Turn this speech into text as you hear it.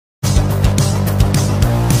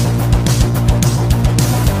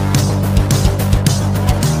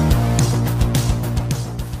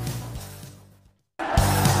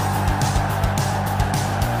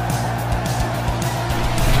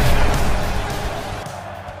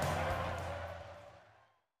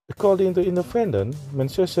According to Independent,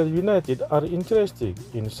 Manchester United are interested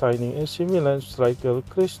in signing AC Milan striker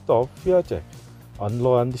Krzysztof Piatek on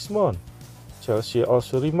loan this month. Chelsea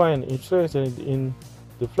also remain interested in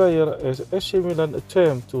the player as AC Milan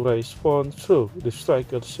attempt to raise funds through the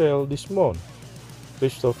striker sale this month.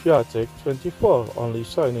 Krzysztof Piatek, 24, only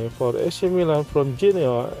signing for AC Milan from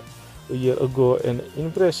Genoa a year ago and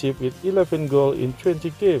impressive with 11 goals in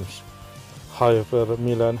 20 games. However,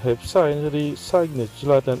 Milan have re-signed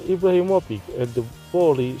Zlatan Ibrahimovic and the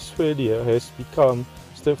burly Swede has become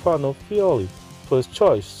Stefano Pioli first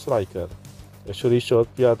choice striker. As a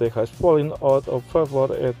result, Piatek has fallen out of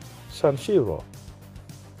favour at San Siro.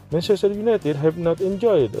 Manchester United have not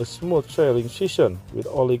enjoyed a smooth sailing season, with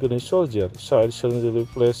Ole Gunnar Solskjaer's side suddenly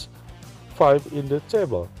placed 5 in the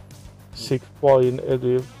table, 6 points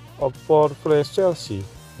ahead of fourth-place Chelsea.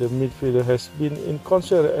 The midfielder has been in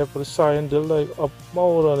concern ever since the leg of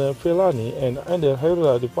Marouane Fellaini and Ander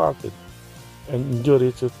Herrera departed, and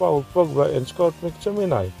injuries to Paul Pogba and Scott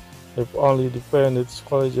McTominay have only deepened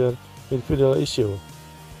Solskjaer's midfielder issue.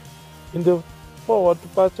 In the forward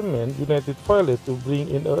department, United failed to bring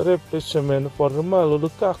in a replacement for Romelu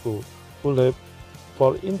Lukaku, who left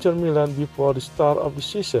for Inter Milan before the start of the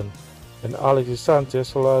season, and Alexis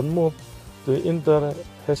Sanchez's move to Inter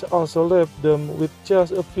has also left them with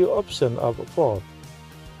just a few options up front.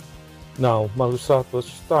 Now, Marcus Rashford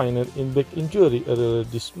sustained in back injury earlier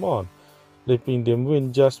this month, leaving them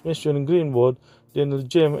with just Mason Greenwood, Daniel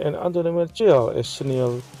James, and Anthony Martial as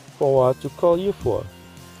senior forward to call you for.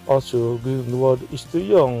 Also, Greenwood is too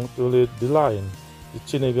young to lead the line. The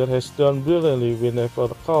teenager has done brilliantly whenever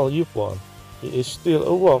called upon. He is still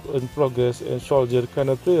a work in progress and Solskjaer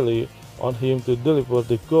cannot rely on him to deliver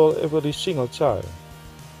the goal every single time.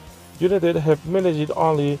 United have managed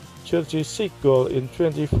only 36 goals in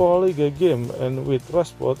 24 league games, and with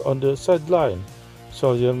Rashford on the sideline,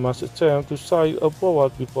 Solskjaer must attempt to sign a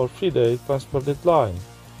forward before Friday transfer deadline.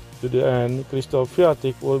 To the end, Krzysztof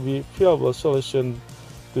Piatek will be a viable solution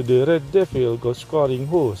to the Red Devil goal-scoring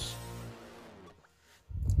host.